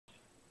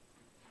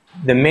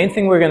The main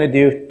thing we're going to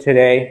do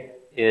today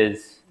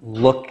is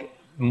look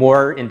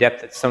more in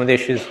depth at some of the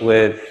issues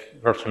with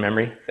virtual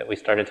memory that we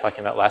started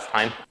talking about last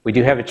time. We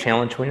do have a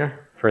challenge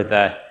winner for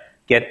the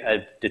get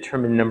a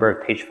determined number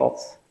of page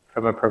faults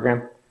from a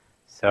program.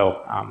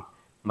 So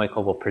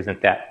Michael will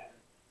present that.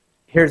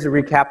 Here's a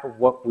recap of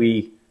what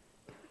we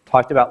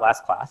talked about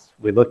last class.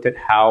 We looked at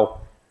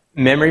how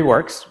memory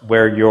works,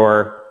 where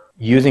you're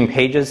using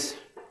pages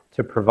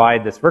to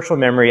provide this virtual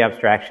memory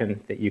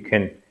abstraction that you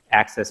can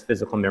access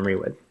physical memory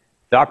with.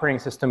 The operating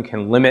system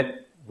can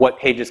limit what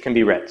pages can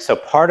be read. So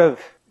part of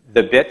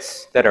the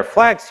bits that are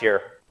flags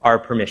here are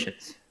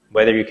permissions,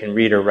 whether you can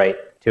read or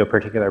write to a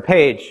particular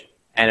page.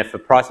 And if a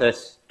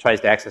process tries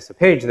to access a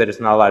page that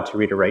it's not allowed to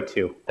read or write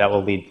to, that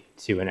will lead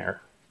to an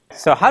error.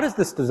 So how does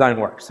this design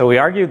work? So we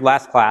argued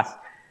last class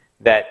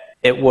that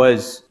it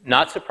was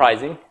not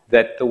surprising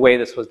that the way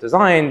this was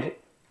designed,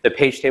 the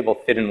page table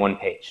fit in one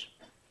page.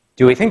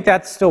 Do we think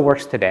that still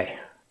works today?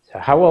 So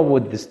how well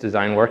would this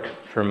design work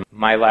for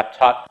my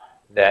laptop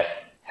that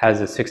has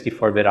a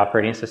 64-bit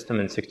operating system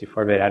and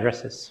 64-bit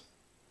addresses?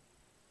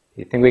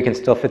 Do you think we can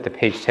still fit the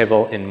page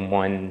table in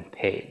one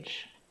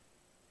page?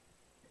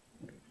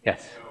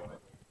 Yes?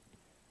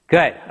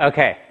 Good.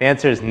 Okay. The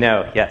answer is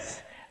no.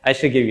 Yes. I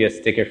should give you a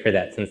sticker for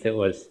that, since it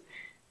was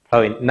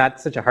probably not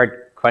such a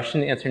hard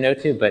question to answer no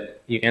to,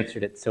 but you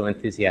answered it so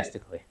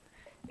enthusiastically.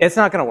 It's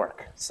not going to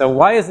work. So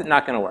why is it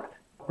not going to work?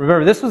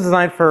 Remember, this was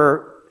designed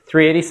for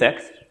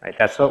 386. Right?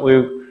 That's what we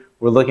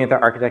were looking at the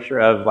architecture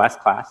of last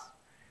class.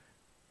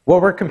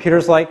 What were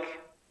computers like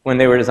when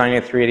they were designing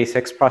a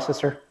 386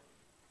 processor?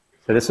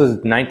 So this was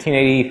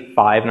 1985,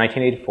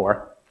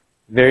 1984.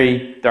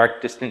 Very dark,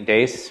 distant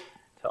days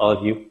to all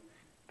of you.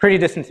 Pretty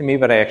distant to me,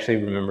 but I actually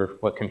remember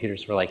what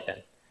computers were like then.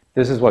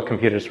 This is what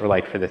computers were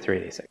like for the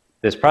 386.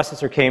 This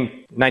processor came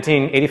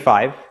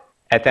 1985.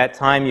 At that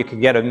time, you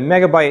could get a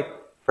megabyte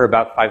for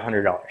about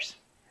 $500.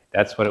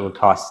 That's what it would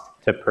cost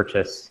to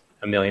purchase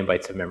 1,000,000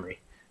 bytes of memory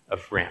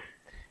of RAM.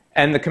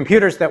 And the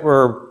computers that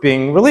were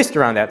being released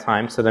around that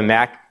time, so the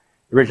Mac,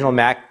 the original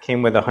Mac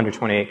came with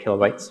 128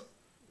 kilobytes.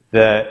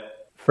 The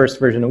first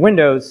version of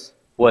Windows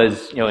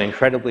was,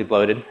 incredibly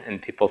bloated, and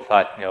people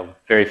thought,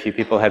 very few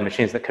people had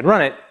machines that could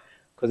run it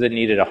because it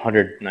needed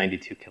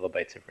 192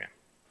 kilobytes of RAM.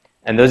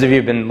 And those of you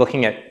who've been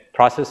looking at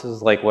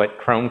processes like what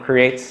Chrome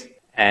creates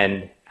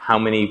and how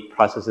many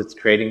processes it's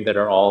creating that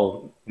are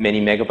all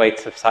many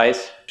megabytes of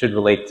size should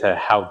relate to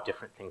how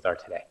different things are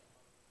today.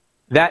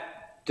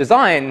 That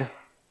design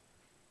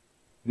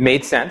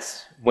made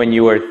sense when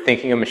you were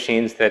thinking of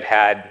machines that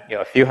had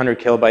a few hundred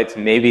kilobytes.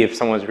 Maybe if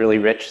someone was really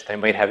rich, they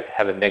might have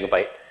a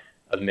megabyte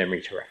of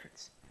memory to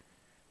reference.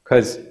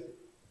 Because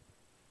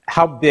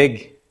how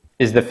big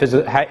is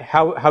the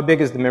how big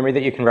is the memory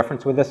that you can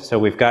reference with this? So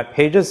we've got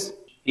pages.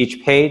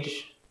 Each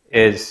page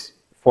is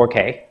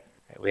 4K.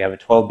 We have a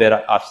 12-bit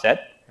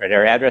offset. Right?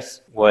 Our address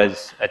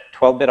was a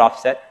 12-bit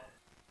offset.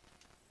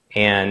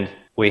 And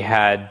we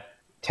had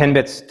 10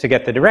 bits to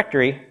get the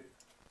directory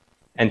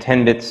and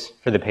 10 bits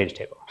for the page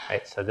table.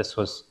 Right? So this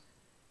was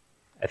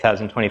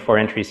 1,024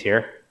 entries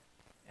here,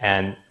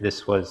 and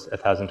this was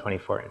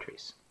 1,024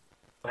 entries.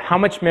 How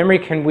much memory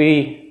can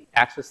we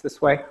access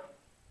this way?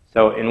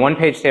 So in one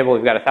page table,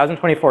 we've got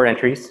 1,024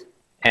 entries,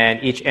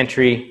 and each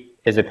entry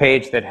is a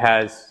page that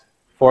has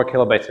 4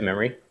 kilobytes of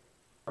memory.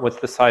 What's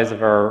the size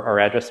of our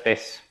address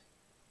space?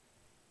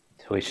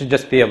 So we should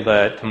just be able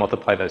to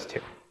multiply those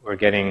two. We're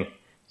getting,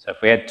 so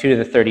if we had 2 to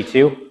the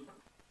 32,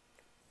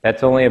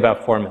 that's only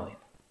about 4 million.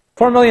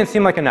 4 million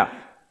seemed like enough.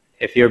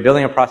 If you're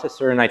building a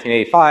processor in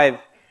 1985,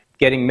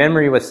 getting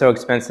memory was so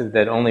expensive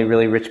that only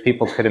really rich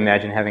people could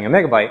imagine having a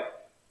megabyte.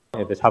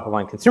 The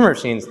top-of-line consumer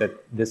machines that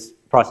this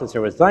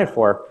processor was designed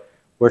for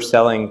were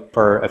selling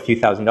for a few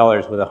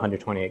 $1,000s with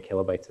 128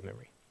 kilobytes of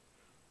memory.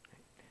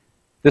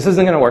 This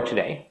isn't going to work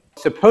today.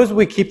 Suppose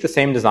we keep the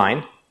same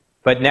design,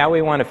 but now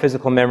we want a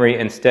physical memory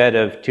instead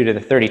of 2 to the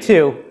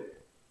 32.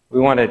 We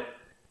want a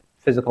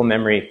physical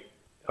memory,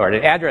 or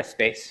an address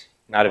space,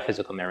 not a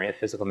physical memory. A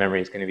physical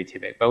memory is going to be too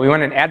big. But we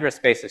want an address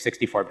space of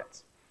 64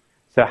 bits.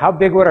 So how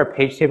big would our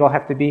page table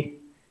have to be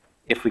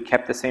if we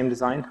kept the same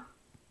design?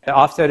 The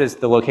offset is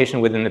the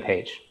location within the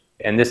page.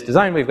 In this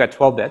design, we've got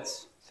 12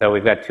 bits. So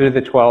we've got 2 to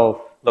the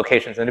 12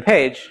 locations in a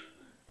page.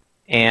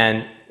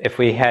 And if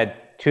we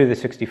had 2 to the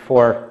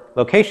 64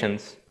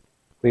 locations,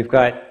 we've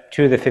got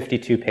 2 to the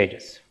 52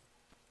 pages.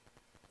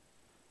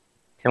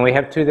 Can we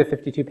have 2 to the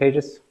 52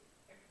 pages?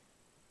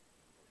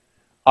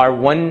 Our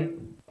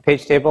one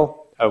page table,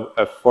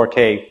 a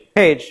 4K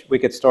page, we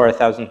could store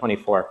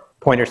 1,024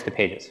 pointers to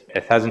pages.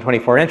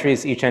 1,024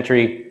 entries, each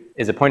entry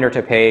is a pointer to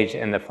a page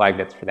and the flag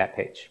bits for that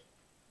page.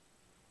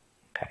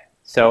 Okay.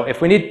 So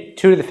if we need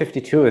 2 to the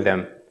 52 of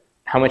them,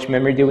 how much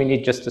memory do we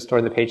need just to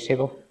store the page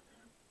table?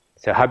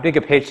 So how big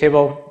a page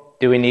table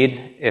do we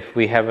need if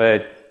we have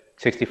a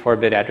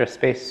 64-bit address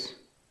space?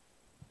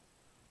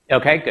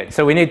 Okay, good.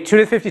 So we need 2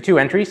 to the 52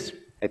 entries.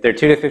 If there are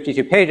 2 to the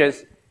 52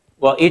 pages,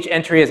 well, each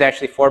entry is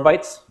actually 4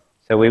 bytes.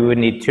 So we would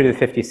need 2 to the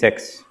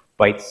 56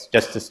 bytes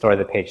just to store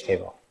the page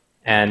table.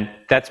 And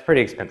that's pretty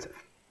expensive.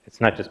 It's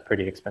not just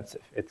pretty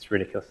expensive, it's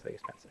ridiculously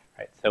expensive,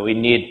 right? So we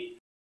need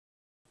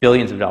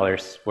billions of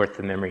dollars worth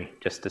of memory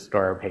just to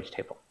store our page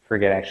table.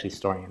 Forget actually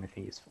storing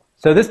anything useful.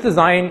 So this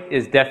design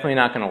is definitely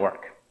not going to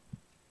work.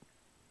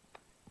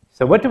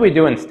 So what do we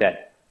do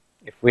instead?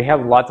 If we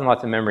have lots and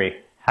lots of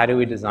memory, how do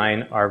we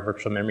design our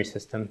virtual memory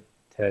system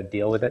to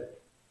deal with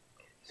it?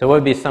 So what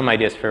would be some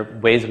ideas for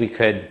ways we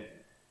could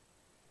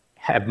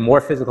have more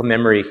physical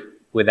memory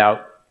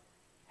without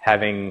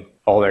having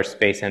all our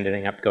space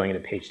ending up going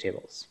into page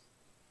tables?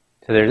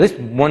 So there's at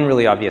least one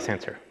really obvious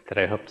answer that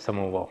I hope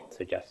someone will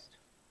suggest.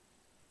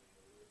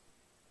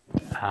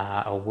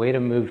 A way to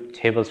move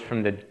tables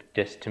from the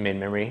disk to main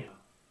memory.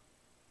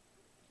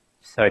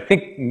 So I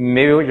think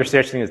maybe what you're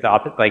suggesting is the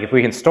opposite. Like if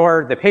we can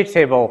store the page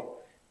table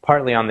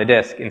partly on the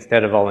disk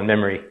instead of all in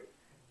memory.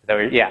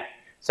 Yeah.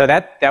 So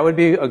that would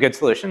be a good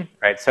solution,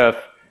 right? So if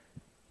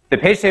the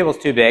page table is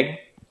too big,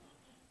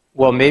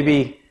 well,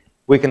 maybe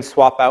we can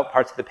swap out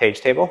parts of the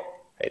page table.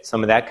 Right?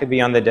 Some of that could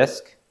be on the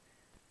disk.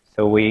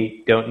 So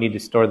we don't need to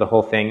store the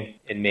whole thing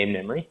in main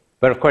memory.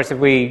 But of course, if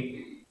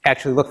we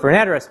actually look for an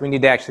address, we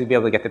need to actually be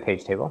able to get the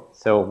page table.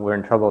 So we're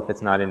in trouble if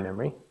it's not in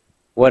memory.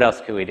 What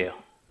else could we do?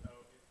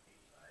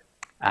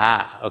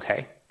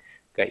 Okay.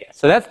 Good, yeah.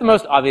 So that's the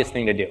most obvious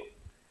thing to do,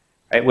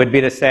 right? Would be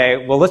to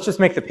say, well, let's just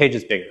make the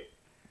pages bigger.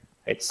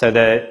 Right? So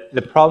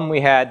the problem we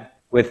had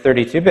with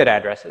 32-bit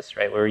addresses,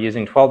 right? We were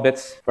using 12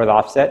 bits for the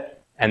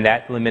offset, and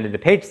that limited the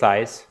page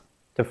size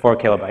to 4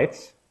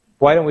 kilobytes.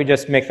 Why don't we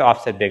just make the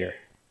offset bigger?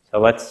 So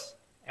let's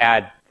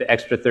add the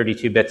extra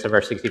 32 bits of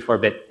our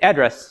 64-bit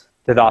address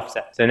to the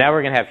offset. So now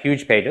we're going to have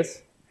huge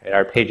pages. Right?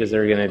 Our pages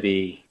are going to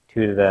be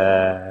 2 to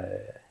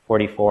the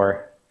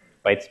 44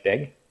 bytes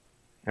big.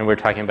 And we're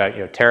talking about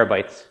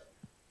terabytes,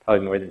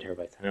 probably more than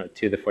terabytes. I don't know what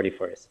 2 to the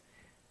 44 is.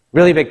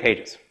 Really big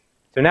pages.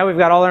 So now we've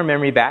got all our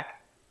memory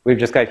back. We've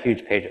just got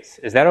huge pages.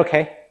 Is that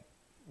okay?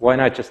 Why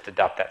not just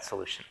adopt that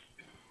solution?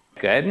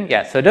 Good.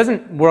 Yeah, so it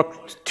doesn't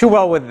work too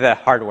well with the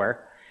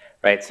hardware,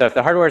 right? So if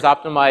the hardware is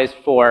optimized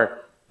for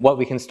what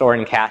we can store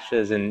in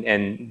caches,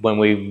 and when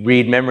we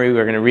read memory,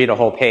 we're going to read a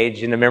whole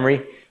page into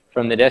memory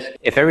from the disk.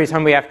 If every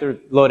time we have to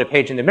load a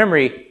page into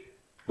memory,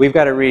 we've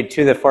got to read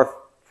 2 to the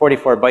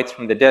 44 bytes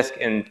from the disk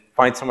and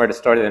find somewhere to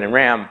store it in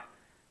RAM,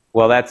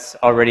 well, that's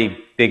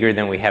already bigger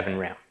than we have in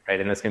RAM, right?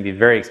 And that's going to be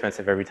very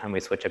expensive every time we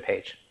switch a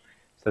page.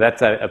 So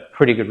that's a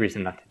pretty good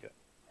reason not to do it.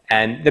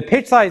 And the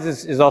page size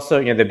is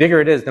also, the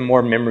bigger it is, the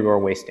more memory we're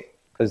wasting.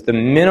 Because the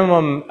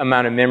minimum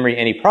amount of memory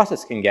any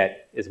process can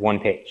get is 1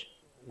 page.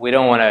 We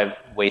don't want to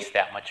waste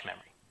that much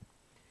memory.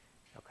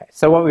 Okay,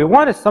 so what we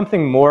want is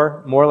something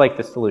more like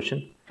the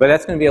solution, but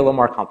that's going to be a little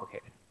more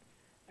complicated.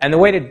 And the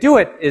way to do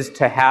it is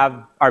to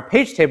have our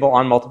page table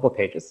on multiple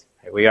pages.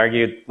 We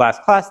argued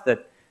last class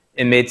that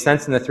it made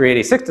sense in the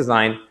 386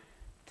 design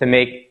to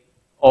make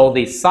all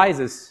these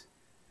sizes,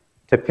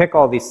 to pick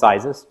all these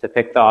sizes, to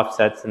pick the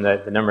offsets and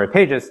the number of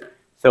pages,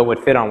 so it would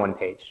fit on 1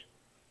 page.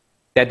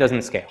 That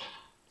doesn't scale.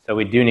 So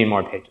we do need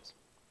more pages.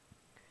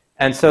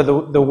 And so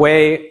the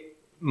way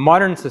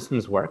modern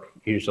systems work,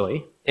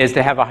 usually, is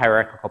to have a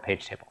hierarchical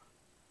page table.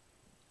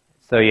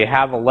 So you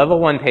have a level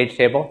 1 page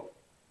table.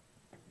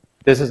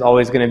 This is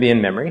always going to be in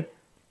memory.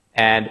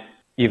 And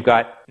you've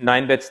got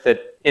 9 bits that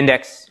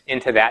index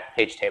into that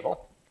page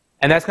table.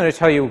 And that's going to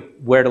tell you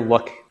where to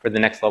look for the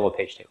next level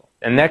page table.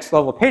 The next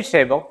level page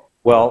table,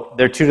 well,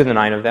 there are 2 to the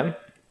 9 of them.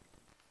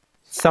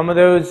 Some of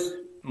those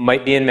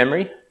might be in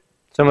memory.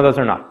 Some of those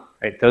are not.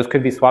 Right? Those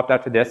could be swapped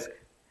out to disk.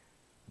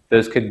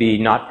 Those could be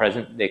not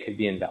present. They could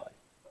be invalid.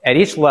 At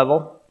each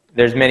level,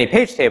 there's many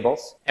page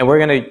tables. And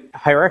we're going to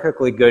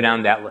hierarchically go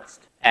down that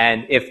list.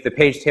 And if the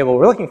page table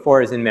we're looking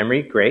for is in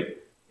memory, great.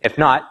 If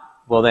not,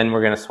 well, then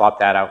we're going to swap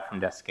that out from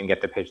disk and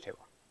get the page table.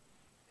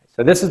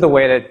 So this is the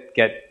way to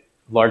get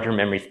larger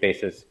memory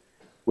spaces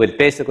with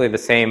basically the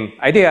same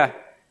idea.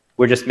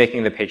 We're just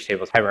making the page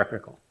tables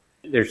hierarchical.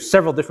 There's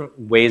several different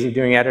ways of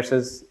doing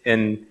addresses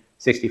in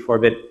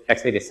 64-bit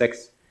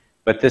x86,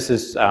 but this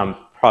is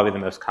probably the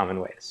most common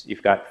ways.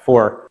 You've got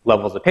 4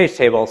 levels of page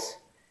tables,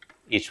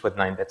 each with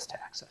 9 bits to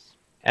access.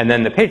 And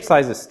then the page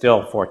size is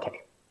still 4K.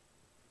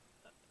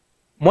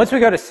 Once we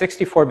go to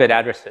 64-bit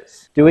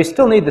addresses, do we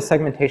still need the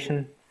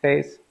segmentation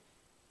phase?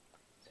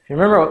 So if you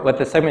remember what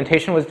the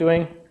segmentation was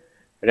doing,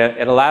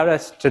 it allowed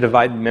us to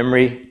divide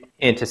memory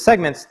into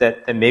segments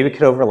that maybe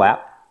could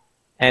overlap.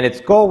 And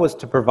its goal was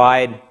to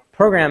provide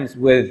programs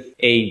with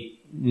a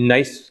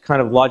nice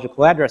kind of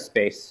logical address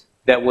space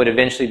that would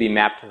eventually be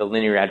mapped to the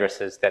linear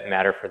addresses that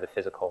matter for the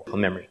physical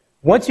memory.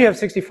 Once you have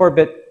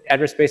 64-bit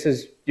address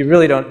spaces, you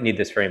really don't need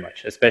this very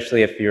much,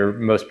 especially if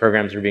most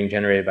programs are being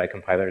generated by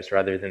compilers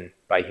rather than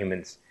by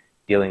humans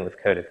dealing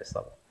with code at this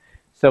level.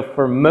 So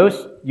for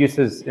most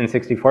uses in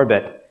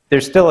 64-bit,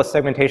 there's still a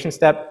segmentation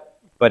step,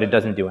 but it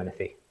doesn't do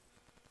anything.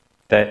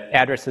 The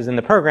addresses in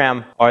the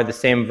program are the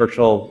same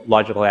virtual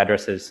logical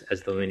addresses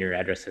as the linear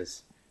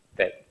addresses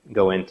that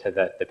go into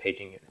the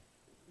paging unit.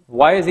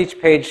 Why is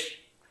each page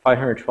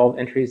 512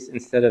 entries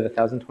instead of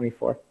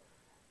 1024?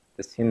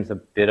 This seems a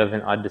bit of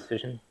an odd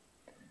decision,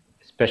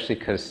 especially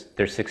because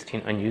there's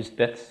 16 unused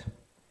bits.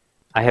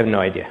 I have no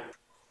idea.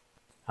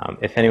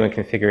 If anyone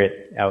can figure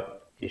it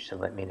out, you should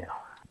let me know.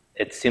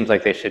 It seems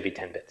like they should be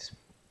 10 bits.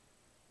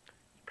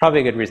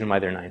 Probably a good reason why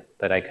they're 9,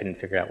 but I couldn't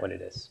figure out what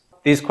it is.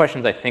 These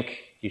questions I think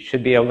you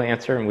should be able to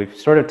answer, and we've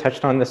sort of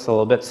touched on this a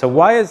little bit. So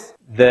why is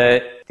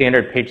the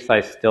standard page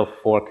size still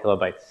 4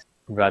 kilobytes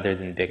rather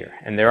than bigger?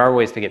 And there are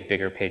ways to get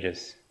bigger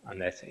pages on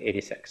this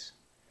 86. Is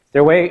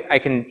there a way I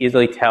can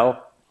easily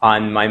tell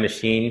on my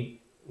machine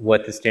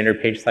what the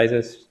standard page size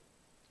is?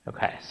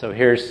 Okay, so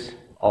here's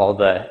all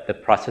the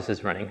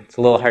processes running. It's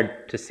a little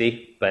hard to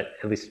see, but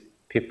at least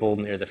people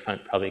near the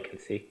front probably can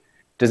see.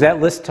 Does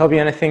that list tell you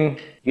anything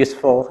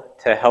useful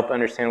to help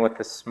understand what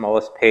the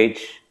smallest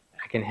page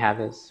I can have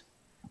is?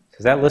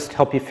 Does that list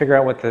help you figure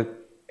out what the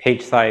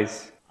page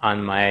size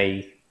on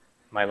my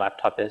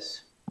laptop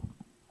is?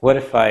 What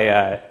if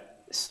I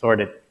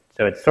sort it?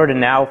 So it's sorted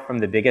now from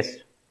the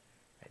biggest.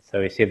 So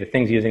you see the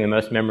things using the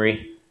most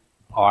memory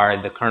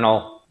are the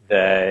kernel,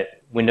 the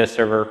Windows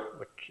server,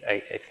 which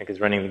I think is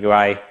running the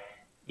UI,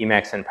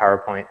 Emacs and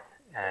PowerPoint,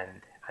 and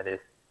other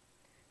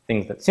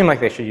things that seem like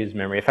they should use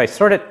memory. If I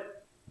sort it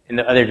in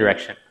the other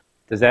direction,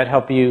 does that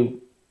help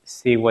you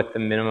see what the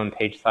minimum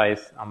page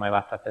size on my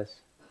laptop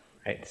is?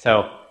 Right.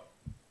 So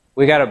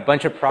we got a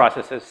bunch of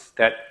processes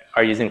that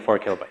are using 4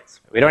 kilobytes.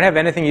 We don't have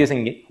anything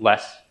using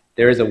less.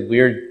 There is a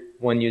weird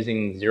one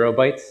using 0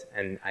 bytes,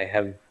 and I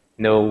have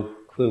no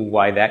clue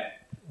why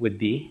that would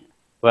be.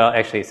 Well,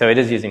 actually, so it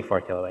is using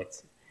 4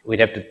 kilobytes. We'd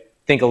have to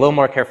think a little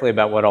more carefully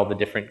about what all the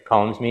different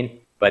columns mean,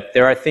 but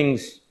there are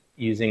things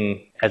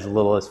using as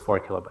little as 4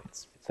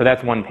 kilobytes. So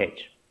that's one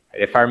page.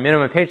 If our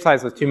minimum page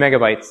size was 2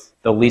 megabytes,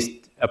 the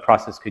least a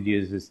process could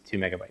use is 2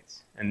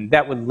 megabytes. And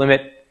that would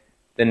limit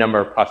the number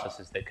of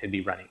processes that could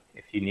be running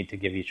if you need to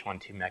give each one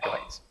 2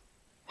 megabytes.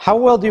 How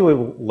well do we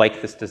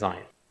like this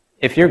design?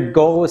 If your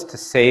goal is to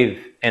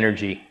save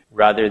energy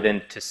rather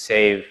than to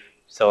save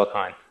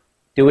silicon,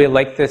 do we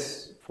like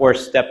this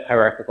 4-step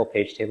hierarchical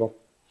page table?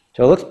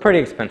 So it looks pretty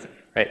expensive,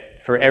 right?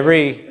 For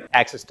every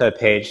access to a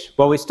page,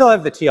 well, we still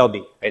have the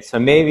TLB, right? So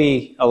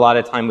maybe a lot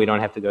of time we don't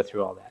have to go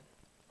through all that.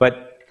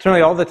 But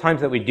certainly all the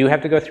times that we do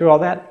have to go through all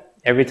that,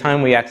 every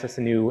time we access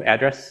a new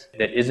address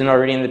that isn't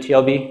already in the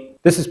TLB,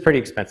 this is pretty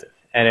expensive.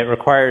 And it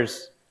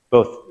requires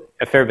both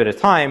a fair bit of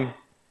time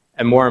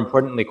and, more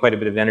importantly, quite a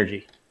bit of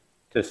energy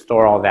to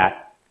store all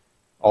that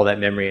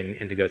memory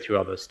and to go through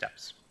all those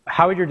steps.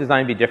 How would your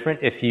design be different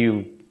if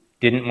you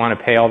didn't want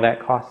to pay all that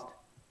cost?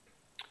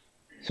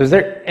 So is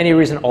there any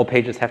reason all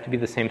pages have to be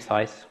the same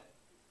size?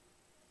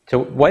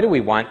 So why do we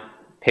want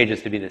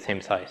pages to be the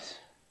same size?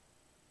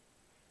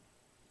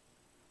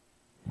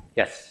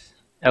 Yes.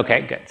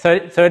 Okay, good. So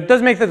it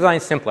does make the design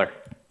simpler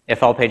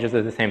if all pages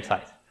are the same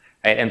size.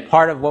 Right? And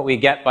part of what we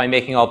get by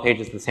making all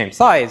pages the same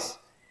size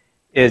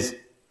is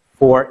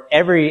for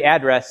every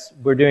address,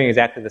 we're doing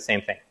exactly the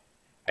same thing.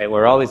 Right?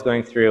 We're always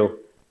going through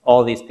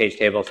all these page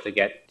tables to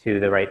get to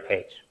the right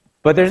page.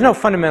 But there's no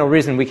fundamental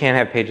reason we can't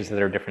have pages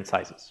that are different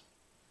sizes.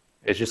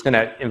 It's just going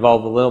to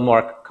involve a little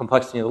more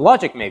complexity in the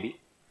logic, maybe.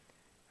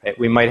 Right?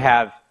 We might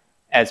have,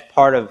 as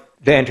part of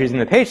the entries in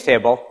the page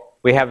table,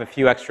 we have a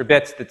few extra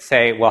bits that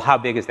say, well, how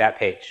big is that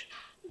page?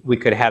 We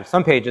could have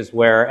some pages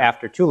where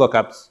after 2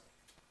 lookups,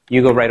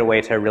 you go right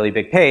away to a really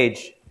big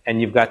page,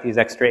 and you've got these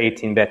extra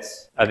 18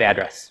 bits of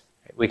address.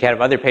 We could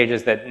have other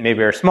pages that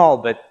maybe are small,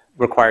 but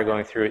require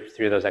going through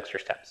those extra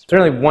steps.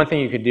 Certainly one thing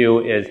you could do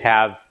is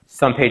have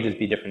some pages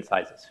be different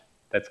sizes.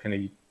 That's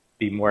going to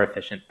be more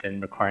efficient than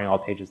requiring all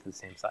pages the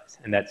same size.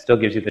 And that still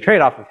gives you the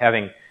trade-off of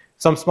having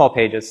some small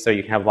pages so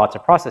you can have lots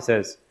of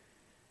processes,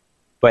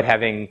 but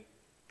having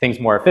things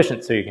more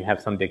efficient so you can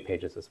have some big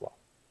pages as well.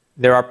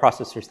 There are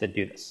processors that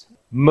do this.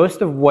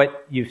 Most of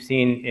what you've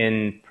seen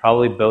in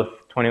probably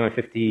both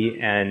 2150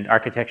 and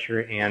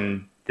architecture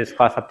and this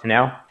class up to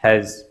now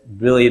has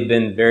really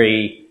been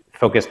very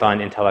focused on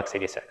Intel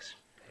x86.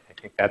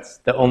 I think that's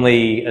the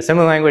only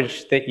assembly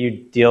language that you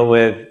deal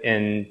with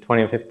in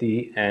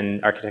 2150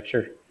 and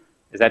architecture.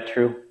 Is that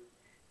true?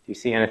 Do you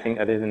see anything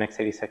other than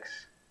x86?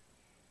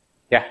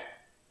 Yeah.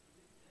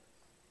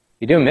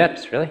 You do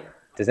MIPS, really?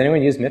 Does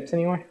anyone use MIPS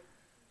anymore?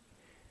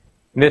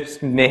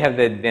 MIPS may have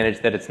the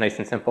advantage that it's nice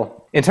and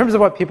simple. In terms of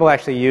what people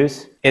actually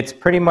use, it's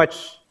pretty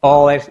much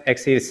all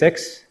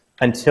x86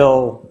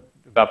 until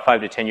about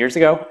 5 to 10 years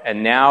ago,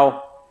 and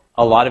now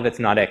a lot of it's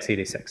not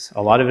x86.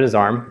 A lot of it is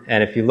ARM,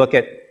 and if you look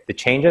at the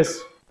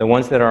changes, the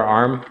ones that are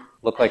ARM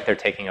look like they're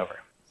taking over.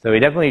 So we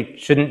definitely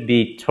shouldn't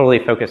be totally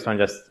focused on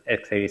just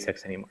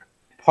x86 anymore.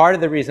 Part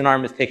of the reason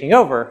ARM is taking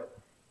over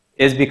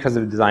is because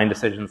of design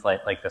decisions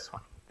like this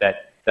one,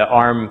 that the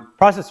ARM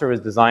processor was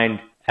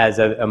designed as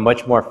a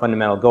much more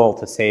fundamental goal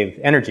to save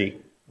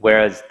energy,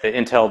 whereas the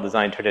Intel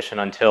design tradition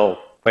until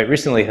quite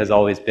recently has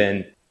always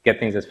been get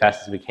things as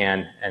fast as we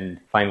can and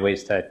find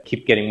ways to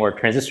keep getting more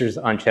transistors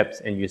on chips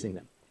and using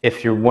them.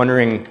 If you're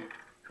wondering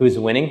who's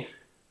winning,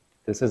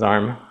 this is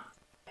ARM.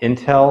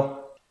 Intel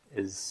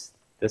is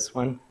this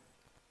one.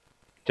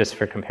 Just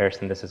for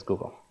comparison, this is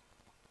Google.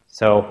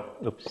 So,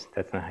 oops,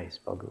 that's not how you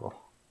spell Google.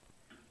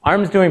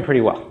 ARM's doing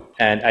pretty well,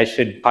 and I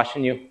should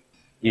caution you,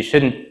 you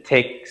shouldn't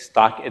take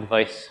stock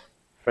advice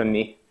from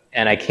me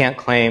And I can't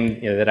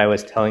claim that I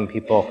was telling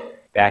people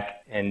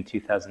back in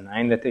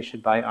 2009 that they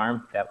should buy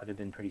ARM. That would have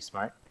been pretty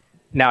smart.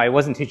 Now, I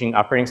wasn't teaching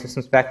operating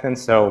systems back then,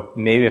 so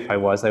maybe if I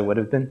was, I would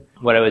have been.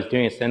 What I was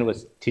doing instead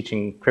was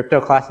teaching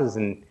crypto classes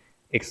and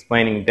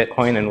explaining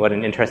Bitcoin and what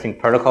an interesting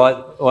protocol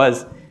it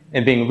was,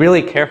 and being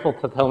really careful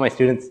to tell my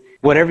students,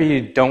 whatever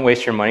you don't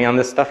waste your money on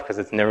this stuff because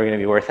it's never going to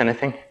be worth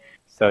anything.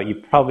 So you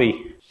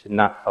probably should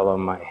not follow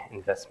my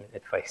investment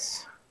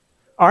advice.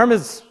 ARM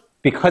is,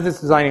 because it's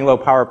designing low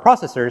power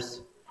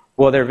processors,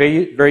 well, they're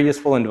very, very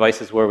useful in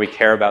devices where we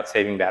care about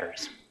saving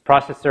batteries.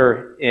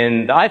 Processor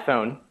in the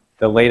iPhone,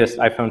 the latest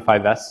iPhone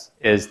 5S,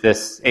 is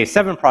this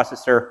A7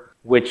 processor,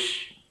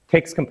 which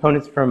takes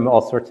components from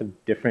all sorts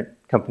of different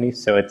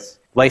companies. So it's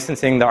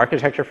licensing the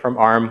architecture from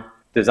ARM,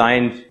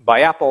 designed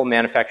by Apple,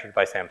 manufactured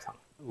by Samsung.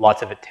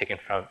 Lots of it taken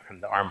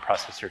from the ARM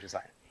processor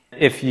design.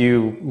 If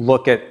you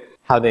look at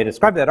how they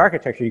describe that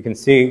architecture, you can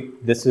see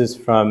this is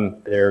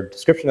from their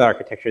description of the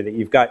architecture that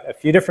you've got a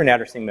few different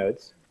addressing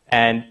modes.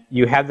 And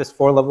you have this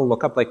 4-level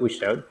lookup like we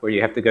showed, where you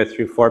have to go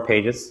through 4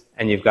 pages,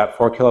 and you've got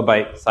 4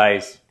 kilobyte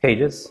size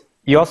pages.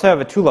 You also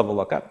have a 2-level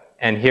lookup,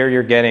 and here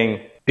you're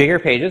getting bigger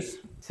pages,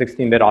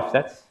 16-bit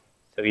offsets.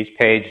 So each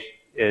page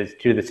is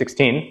 2 to the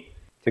 16,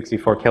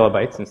 64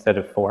 kilobytes instead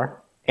of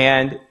 4.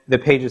 And the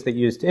pages that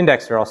you use to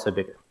index are also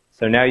bigger.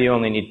 So now you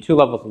only need 2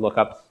 levels of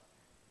lookups.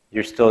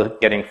 You're still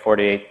getting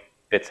 48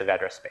 bits of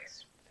address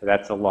space. So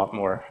that's a lot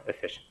more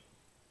efficient.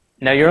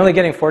 Now you're only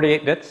getting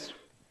 48 bits.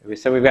 We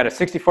said we've got a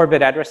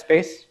 64-bit address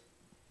space.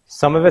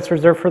 Some of it's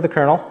reserved for the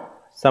kernel.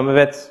 Some of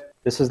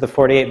this is the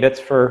 48 bits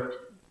for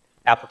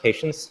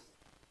applications.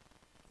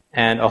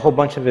 And a whole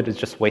bunch of it is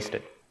just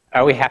wasted.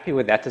 Are we happy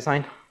with that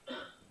design?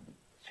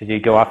 Should you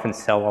go off and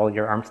sell all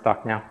your ARM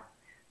stock now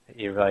that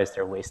you realize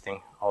they're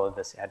wasting all of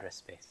this address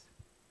space?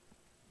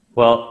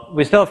 Well,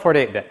 we still have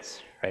 48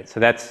 bits, right? So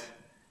that's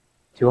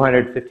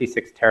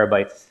 256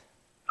 terabytes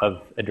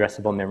of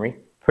addressable memory.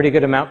 Pretty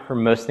good amount for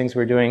most things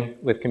we're doing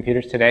with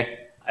computers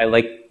today. I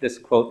like this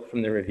quote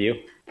from the review.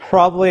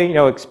 Probably,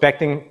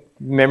 expecting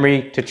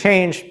memory to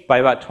change by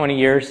about 20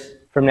 years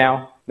from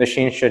now,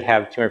 machines should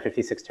have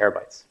 256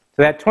 terabytes.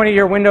 So that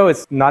 20-year window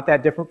is not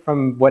that different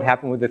from what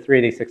happened with the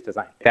 386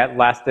 design. That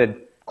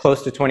lasted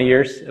close to 20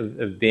 years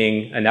of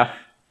being enough,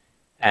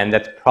 and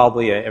that's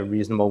probably a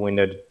reasonable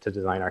window to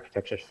design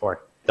architectures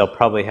for. They'll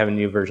probably have a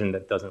new version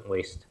that doesn't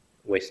waste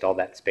all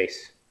that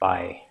space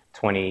by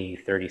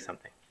 2030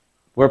 something.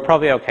 We're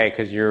probably okay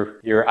because your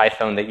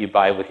iPhone that you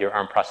buy with your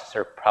ARM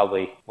processor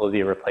probably will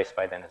be replaced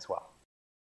by then as well.